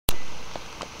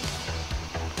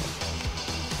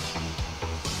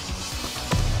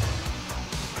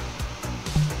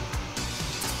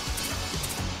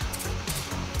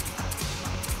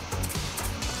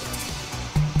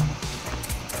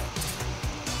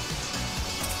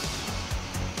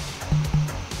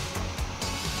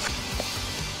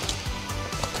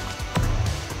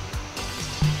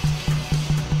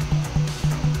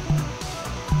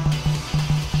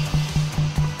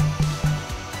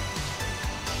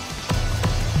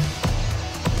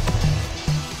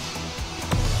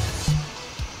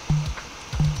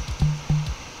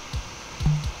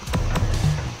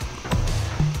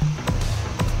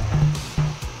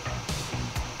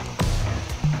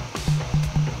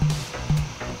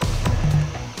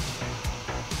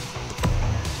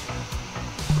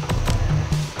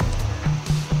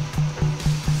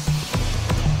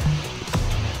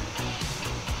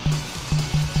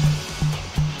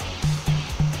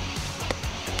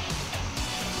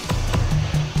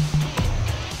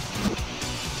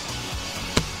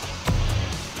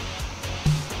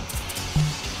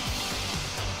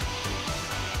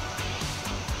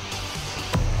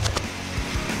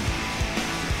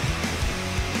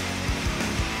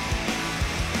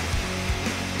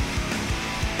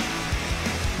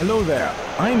Hello there,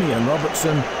 I'm Ian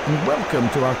Robertson and welcome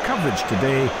to our coverage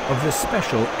today of this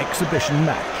special exhibition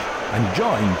match. I'm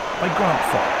joined by Grant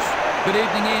Fox. Good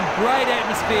evening, Ian. Great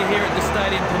atmosphere here at the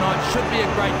stadium tonight. Should be a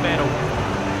great battle.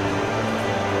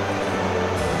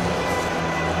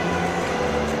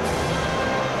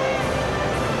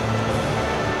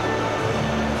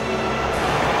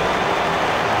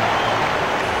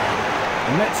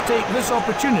 And let's take this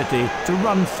opportunity to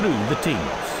run through the teams.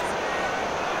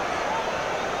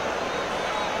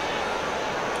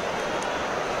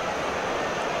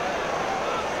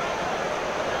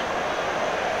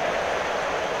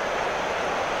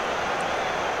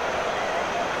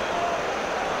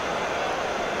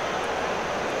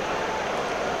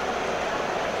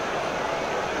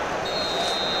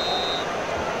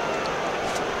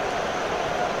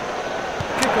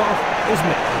 Is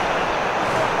made.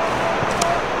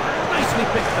 Nicely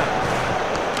picked up.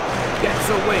 Gets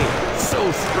away. So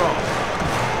strong.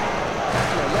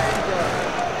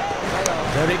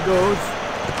 There it goes.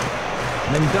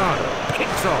 Mendado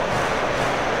kicks off.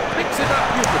 Picks it up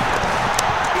beautifully.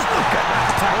 Look at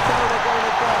that tackle.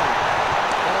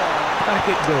 Back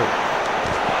it goes.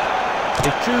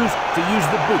 They choose to use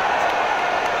the boot.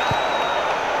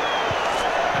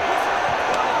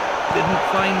 Didn't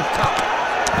find tough.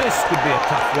 This could be a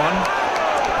tough one.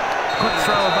 Quick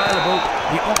throw available.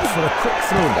 He opts for a quick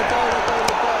throw.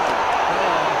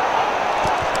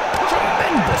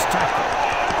 Tremendous tackle.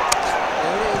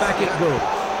 Back it goes.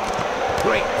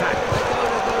 Great tackle.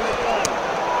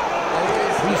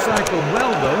 Recycled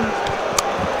well though.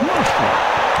 Marshall.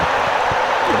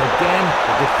 But again,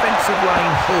 the defensive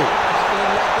line holds.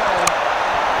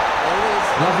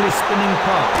 Lovely spinning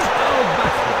pass. Oh,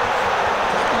 backwards.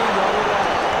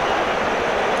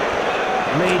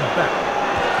 Laid back.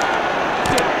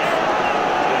 Tips.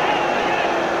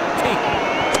 Taken.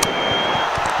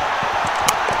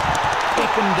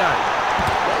 Taken down.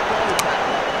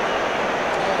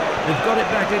 They've got it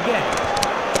back again.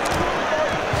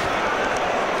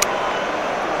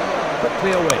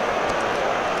 Quickly away.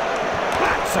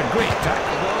 That's a great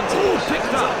tackle. Oh,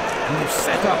 picked up. And they've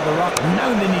set up the rock.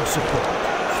 Now they need support.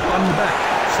 Spun back.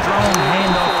 Strong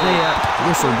hand off there.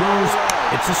 Whistle goes.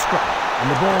 It's a scrap. And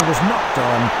the ball was knocked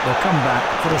on, they'll come back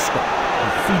for a scrap. He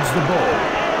feeds the ball.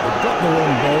 They've got their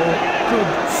own ball. Good,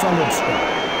 solid scrap.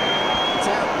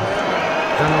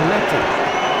 Zanoletti.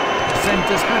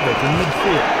 Centres have it in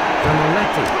midfield.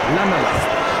 Zanoletti, Lamela.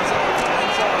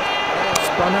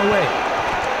 Spun away.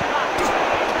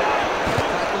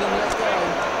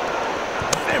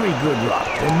 Very good rock.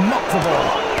 They knock the ball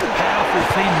up. Powerful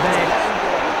clean bag.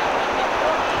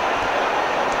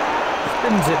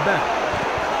 Spins it back.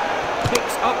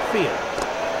 Kicks upfield.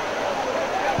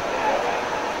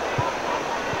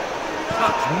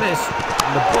 Touch missed,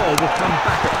 and the ball will come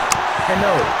back.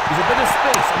 Heno, there's a bit of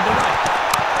space on the right.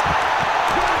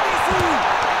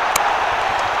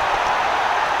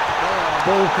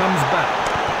 Ball comes back.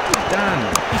 Dan,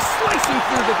 he's slicing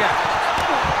through the gap.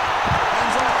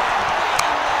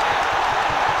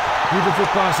 Beautiful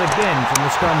pass again from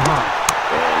the scrum half.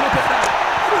 Oh, look at that!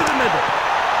 Through the middle.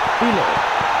 Below.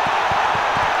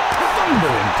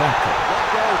 Thundering tackle.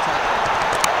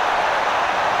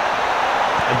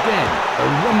 Again,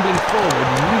 they're rumbling forward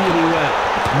really well,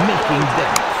 making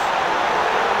dents.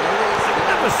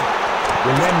 Magnificent.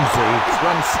 Willemse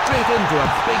runs straight into a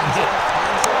big hit.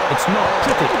 It's not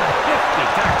pretty. A hefty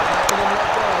tackle.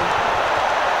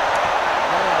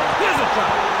 Here's a try.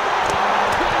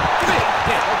 Big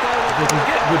hit. If they can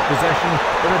get good possession,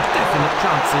 there are definite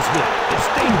chances here. It's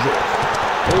dangerous.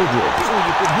 Aldridge. Oh,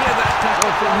 you could hear that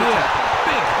tackle from here.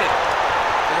 Big hit.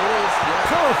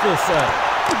 Powerful serve.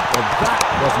 Well, that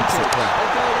wasn't so clever.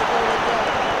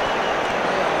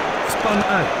 Spun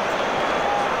out.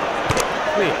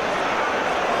 Clear.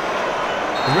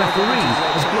 The referee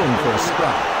has blown for a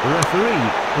scrap. The referee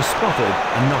has spotted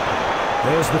a knock-on.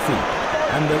 There's the feed.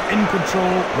 And they're in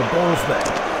control. The ball's there.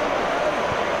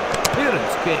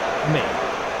 Clearance kick made.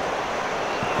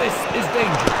 This is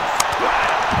dangerous.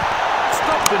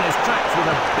 Stopped in his tracks with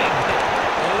a big hit.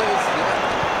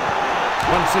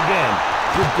 Once again,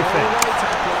 good defense.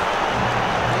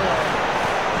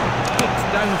 Kicks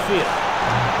downfield.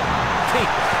 Take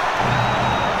it.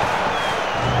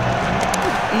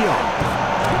 Eon.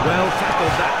 Well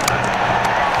tackled that time.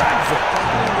 Grabs it.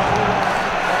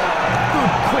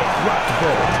 Good quick ruck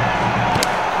ball.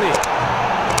 Clear.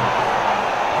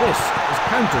 This is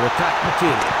counter-attack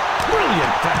material.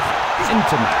 Brilliant tackle.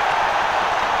 Into man.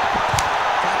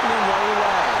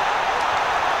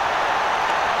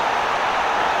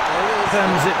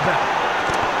 Turns it back.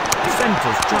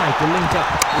 Centres try to link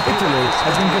up. Italy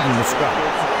has been given the scrap.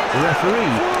 The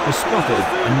referee has spotted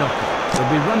a knockout. They'll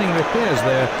be running repairs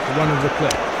there to one of the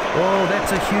players. Oh,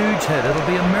 that's a huge hit. It'll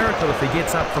be a miracle if he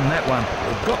gets up from that one.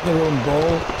 They've got their own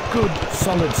ball. Good,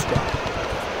 solid strike.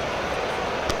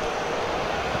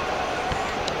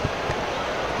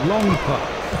 Long pass.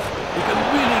 He can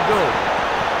really go.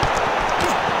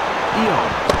 Eon.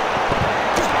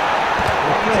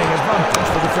 They're playing advantage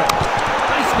for the French.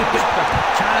 Nicely picked up.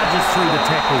 Charges through the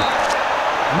tackle.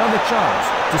 Another chance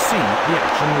to see the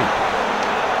action replay.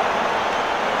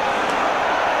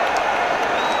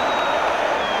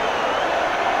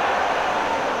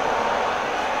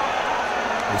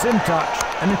 Is in touch,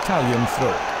 an Italian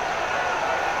throw.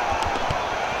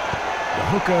 The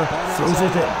hooker throws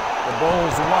it in. The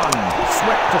ball's won,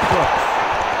 swept across.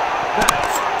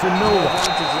 That's to no one.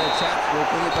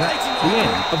 That's the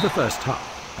end of the first half.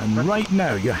 And right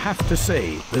now you have to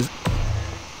say there's...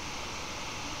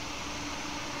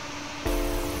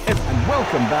 And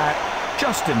welcome back,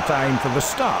 just in time for the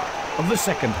start of the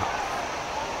second half.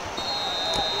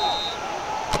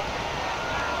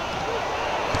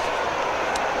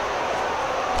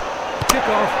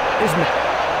 Kickoff is met.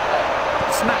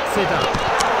 Snaps it up.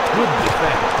 Good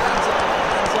defense.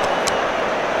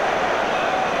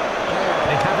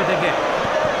 They have it again.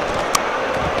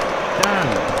 Dan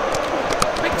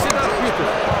picks it up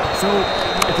beautifully. So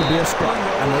it'll be a scrum,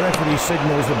 and the referee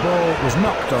signals the ball was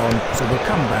knocked on, so they'll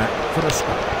come back for a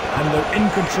scrum. And they're in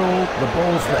control, the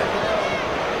ball's there.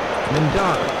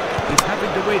 Mindara, he's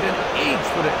having to wait an age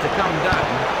for it to come down.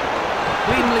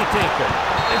 Cleanly taken.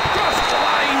 They've crossed the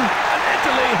line, and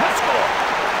Italy has scored.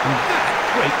 And that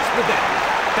breaks the deck.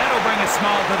 That'll bring a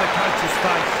smile to the coach's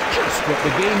face. Just what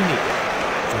the game needed.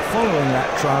 So following that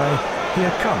try,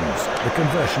 here comes the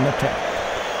conversion attempt.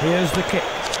 Here's the kick.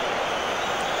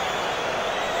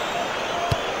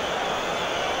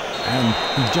 And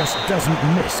he just doesn't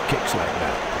miss kicks like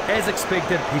that. As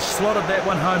expected, he slotted that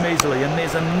one home easily, and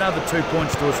there's another 2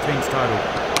 points to his team's total.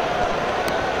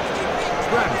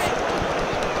 Grabs.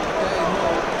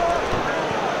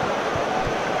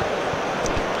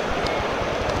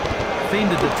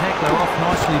 Fended the tackler off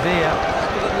nicely there.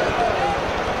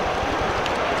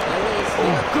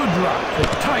 Oh, good run. They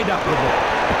tied up the ball.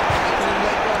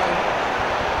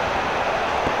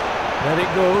 There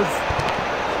it goes.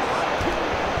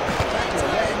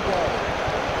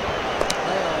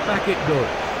 Back it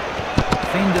goes.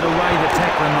 Fended away the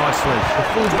tackler nicely. The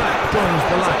full-back joins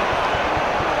the line.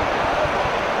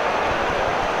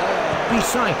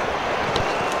 Recycle.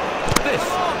 This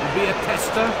will be a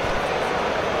tester.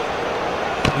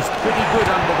 He's pretty good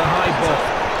under the high ball.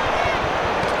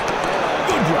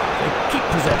 Good run. They keep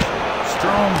possession.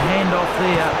 Strong handoff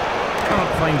there.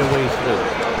 Can't find a way through.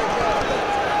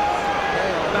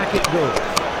 Back it goes.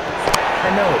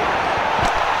 Hello.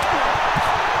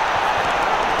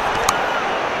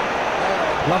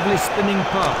 Lovely spinning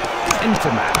pass. Into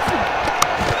Matthew.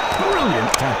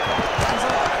 Brilliant tackle.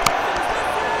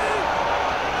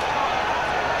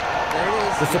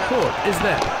 The support is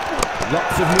there.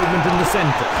 Lots of movement in the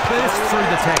centre. Burst through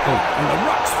the tackle. And the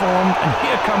ruck's formed, and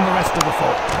here come the rest of the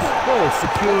forwards. Ball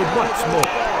secured once more.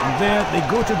 And there they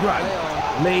go to ground.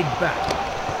 Laid back.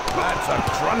 That's a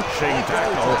crunching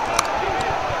tackle.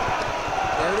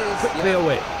 Quickly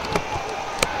away.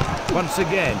 Once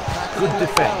again, good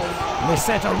defence. And they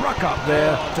set a ruck up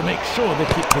there to make sure they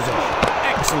keep possession.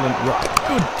 Excellent ruck.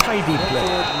 Good tidy play.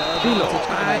 Below.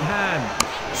 Bad hand.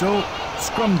 So,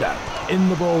 scrum down. In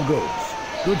the ball goes.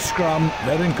 Good scrum.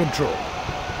 They're in control.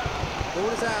 Ball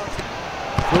is out.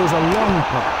 Throws a long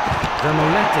pass.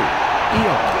 Zamoletti.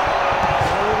 Eon.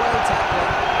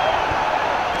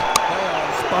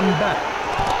 Spun back.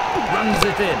 Runs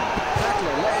it in.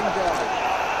 Tackler, let him go.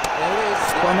 There it is.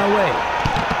 Spun away.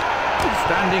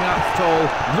 Standing up tall,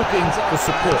 looking for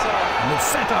support. And they've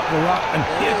set up the ruck, and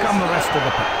here come the rest of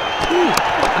the pack. Ooh,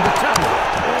 and the tackle.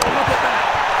 Oh, look at that.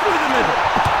 Through the middle.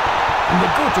 And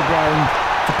they go to ground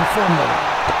to perform the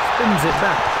ruck. Spins it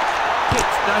back.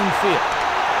 Kicks downfield.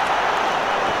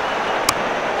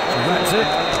 So that's it.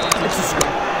 It's a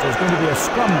scrum. So there's going to be a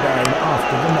scrum down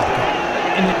after the knockout.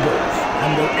 In it goes.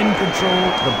 And they're in control.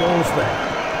 The ball's there.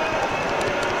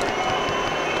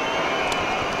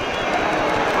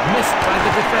 Missed by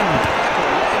the defender.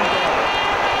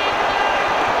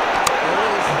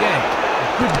 Again, a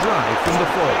good drive from the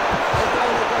forward.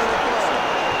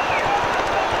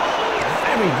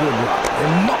 Very good run. They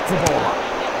knock the ball up.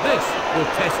 This will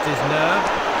test his nerve.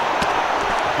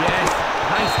 Yes,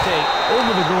 nice take.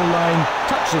 Over the goal line,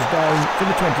 touches down for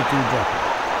the 22 drop.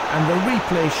 And the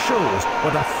replay shows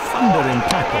what a thundering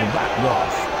tackle that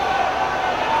was.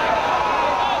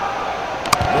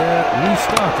 They're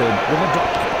restarted with a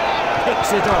drop kick.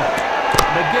 Picks it off.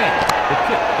 And again, the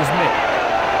kick is made.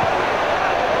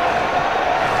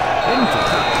 Into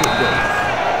touch it goes.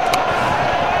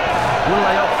 Will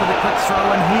they opt for the quick throw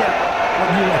in here? What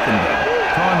do you reckon, Ben?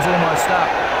 Time's almost up.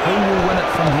 Who will win it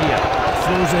from here?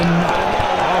 Throws in.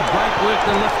 Oh, great work,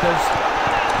 the lifters.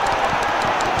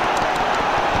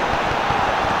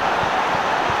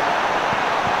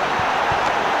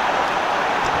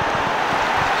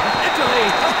 And Italy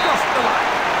across the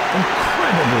line.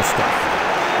 Incredible stuff.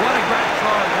 What a great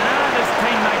try. Now his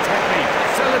teammates happy.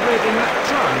 Celebrating that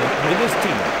try with his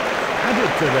team.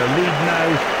 Added to their lead now,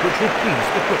 which will please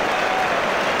the coach.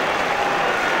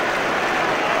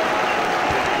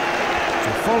 So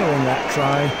following that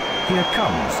try, here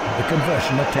comes the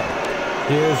conversion attempt.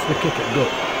 Here's the kick at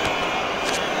goal.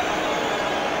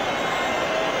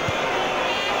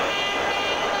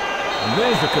 And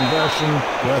there's the conversion,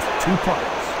 worth 2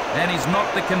 points. And he's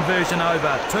knocked the conversion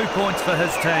over. 2 points for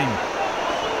his team.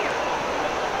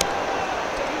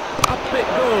 Up it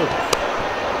goes.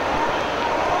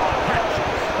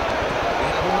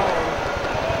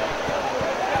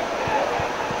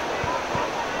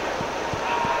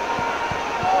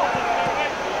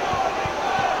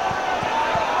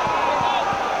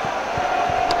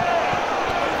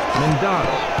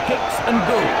 Mendaro Kicks and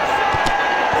goes.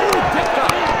 Oh, picked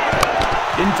up.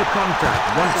 Into contact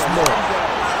once more.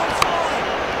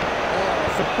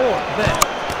 Support there.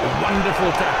 A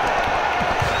wonderful tackle.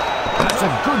 That's a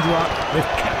good ruck.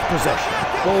 They've kept possession.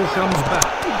 Ball comes back.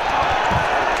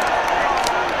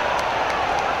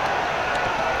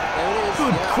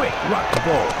 Good quick ruck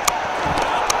ball.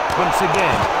 Once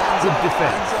again, good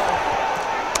defence.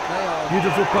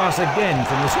 Beautiful pass again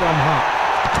from the scrum half.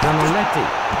 Danoletti.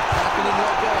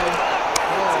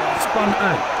 Spun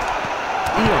out.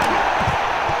 Eon.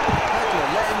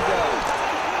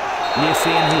 You're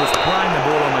seeing he was playing the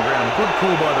ball on the ground. Good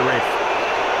call by the ref.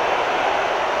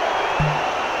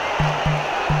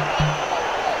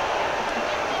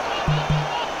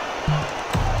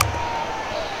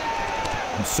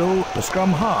 And so the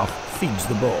scrum half feeds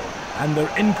the ball. And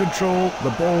they're in control,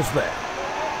 the ball's there.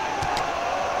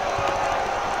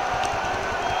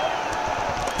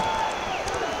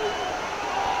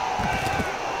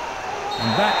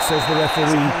 And that, says the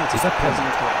referee, is a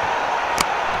penalty.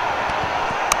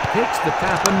 Takes the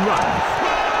tap and runs.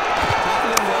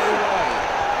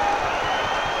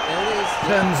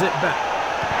 Turns it back.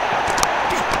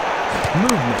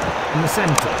 Movement in the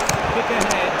centre. Kick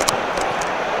ahead.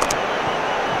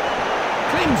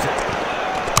 Claims it.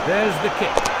 There's the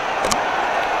kick.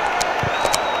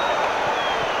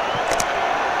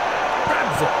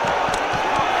 Grabs it.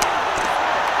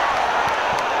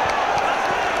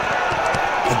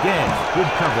 Again, good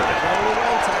cover.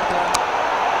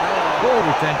 Ball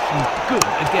retention, good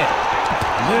again.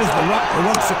 And there's the ruck. They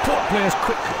want support players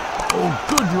quickly. Oh,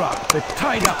 good ruck. They've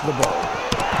tied up the ball.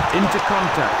 Into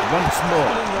contact once more.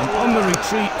 And on the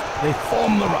retreat, they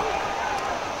form the ruck.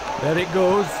 There it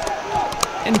goes.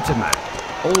 Into Mac.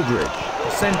 Aldridge.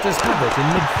 The centres have it in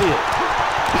midfield.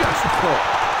 Just caught.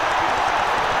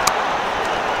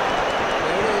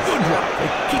 Good ruck. They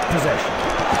keep possession.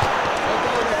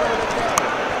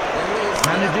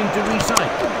 Managing to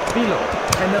recycle. Below.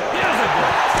 And the here's a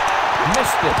goal.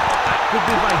 Missed it. That could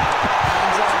be vital.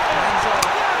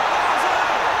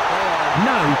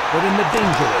 Now we're in the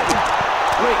danger area.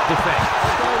 Great defence.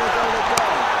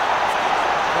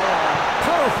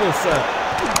 Powerful serve.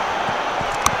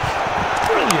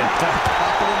 Brilliant tackle.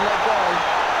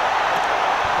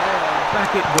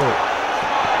 Back it goes.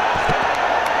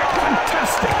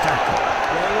 Fantastic tackle.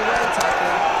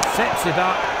 Sets it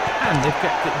up. And they've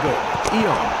kept it going.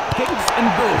 Eon kicks and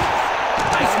goes.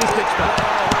 Nicely picked up.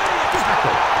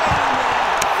 Tackle.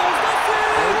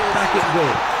 Back it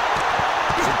goes.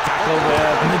 It's a tackle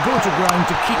there. And they go to ground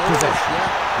to keep possession.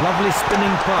 Lovely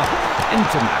spinning pass.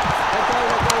 Into Mac.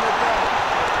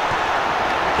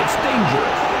 It's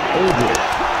dangerous. Aldridge.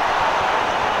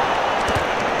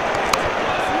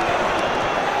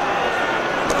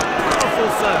 Powerful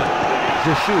serve.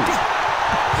 Jashut.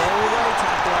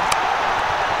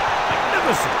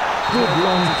 Good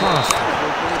long pass.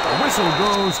 The whistle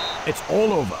goes, it's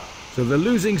all over. So the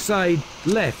losing side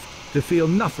left to feel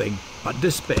nothing but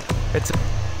despair. It's